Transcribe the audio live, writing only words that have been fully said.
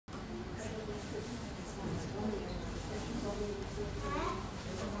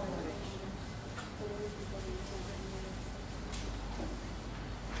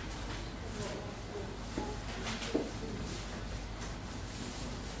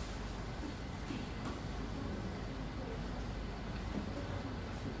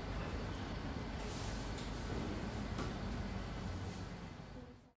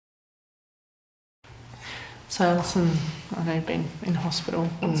So Alison, I know you've been in hospital.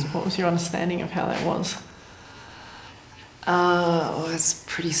 What was your understanding of how that was? I was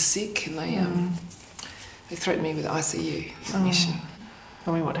pretty sick and they threatened me with ICU admission.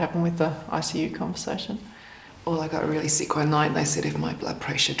 Tell me what happened with the ICU conversation. Well, I got really sick one night and they said if my blood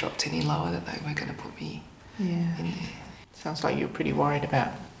pressure dropped any lower that they were going to put me in there. Sounds like you were pretty worried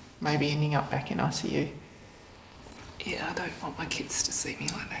about maybe ending up back in ICU. Yeah, I don't want my kids to see me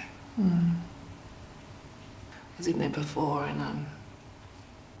like that. Mm. I was in there before and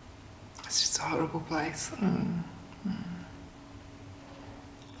it's just a horrible place.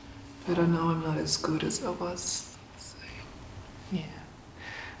 But I know I'm not as good as I was. So. Yeah,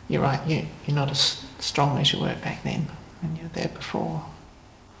 you're right. You're not as strong as you were back then when you were there before.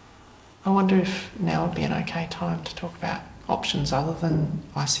 I wonder if now would be an okay time to talk about options other than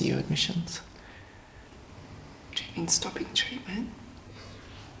ICU admissions. Do you mean stopping treatment?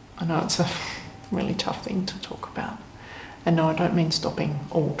 I know it's a really tough thing to talk about. And no, I don't mean stopping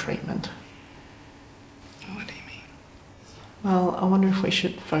all treatment. What do you mean? Well, I wonder if we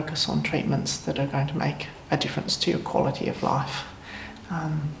should focus on treatments that are going to make a difference to your quality of life,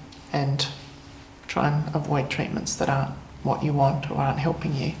 and try and avoid treatments that aren't what you want or aren't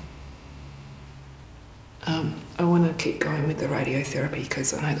helping you. I want to keep going with the radiotherapy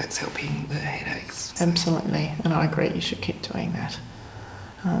because I know that's helping the headaches. So. Absolutely, and I agree you should keep doing that.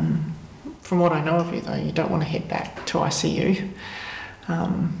 From what I know of you though, you don't want to head back to ICU.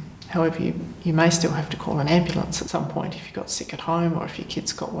 However, you may still have to call an ambulance at some point if you got sick at home or if your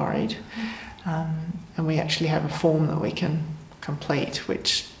kids got worried. And we actually have a form that we can complete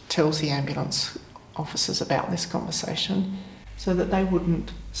which tells the ambulance officers about this conversation so that they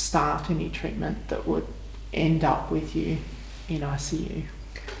wouldn't start any treatment that would end up with you in ICU.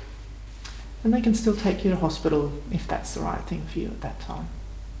 And they can still take you to hospital if that's the right thing for you at that time.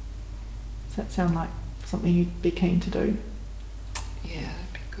 Does that sound like something you'd be keen to do? Yeah,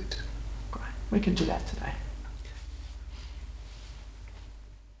 that'd be good. Great. We can do that today.